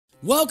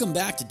Welcome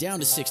back to Down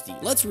to 60.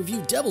 Let's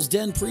review Devil's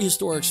Den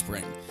Prehistoric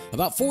Spring.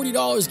 About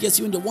 $40 gets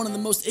you into one of the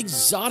most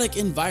exotic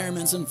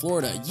environments in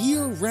Florida,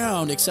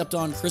 year-round except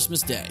on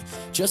Christmas Day.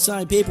 Just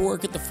sign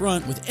paperwork at the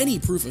front with any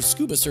proof of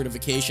scuba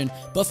certification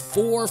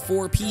before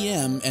 4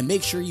 p.m. and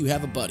make sure you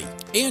have a buddy.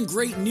 And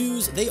great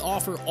news, they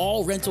offer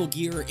all rental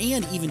gear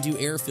and even do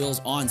air fills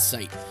on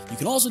site. You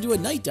can also do a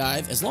night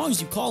dive as long as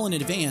you call in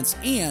advance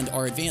and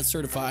are advanced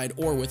certified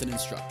or with an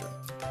instructor.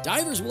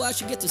 Divers will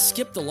actually get to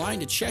skip the line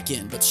to check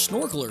in, but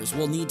snorkelers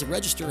will need to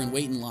register and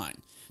wait in line.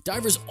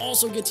 Divers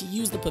also get to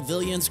use the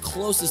pavilions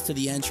closest to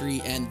the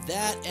entry, and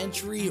that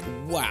entry,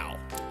 wow.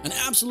 An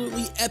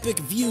absolutely epic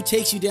view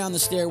takes you down the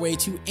stairway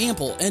to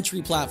ample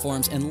entry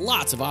platforms and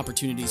lots of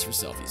opportunities for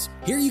selfies.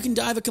 Here you can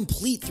dive a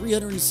complete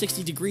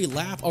 360-degree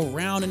lap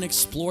around and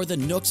explore the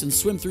nooks and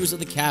swim-throughs of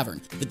the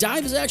cavern. The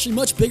dive is actually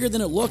much bigger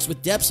than it looks,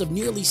 with depths of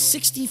nearly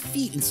 60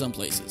 feet in some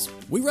places.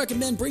 We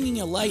recommend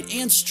bringing a light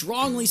and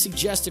strongly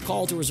suggest to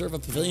call to reserve a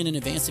pavilion in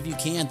advance if you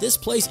can. This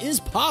place is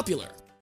popular.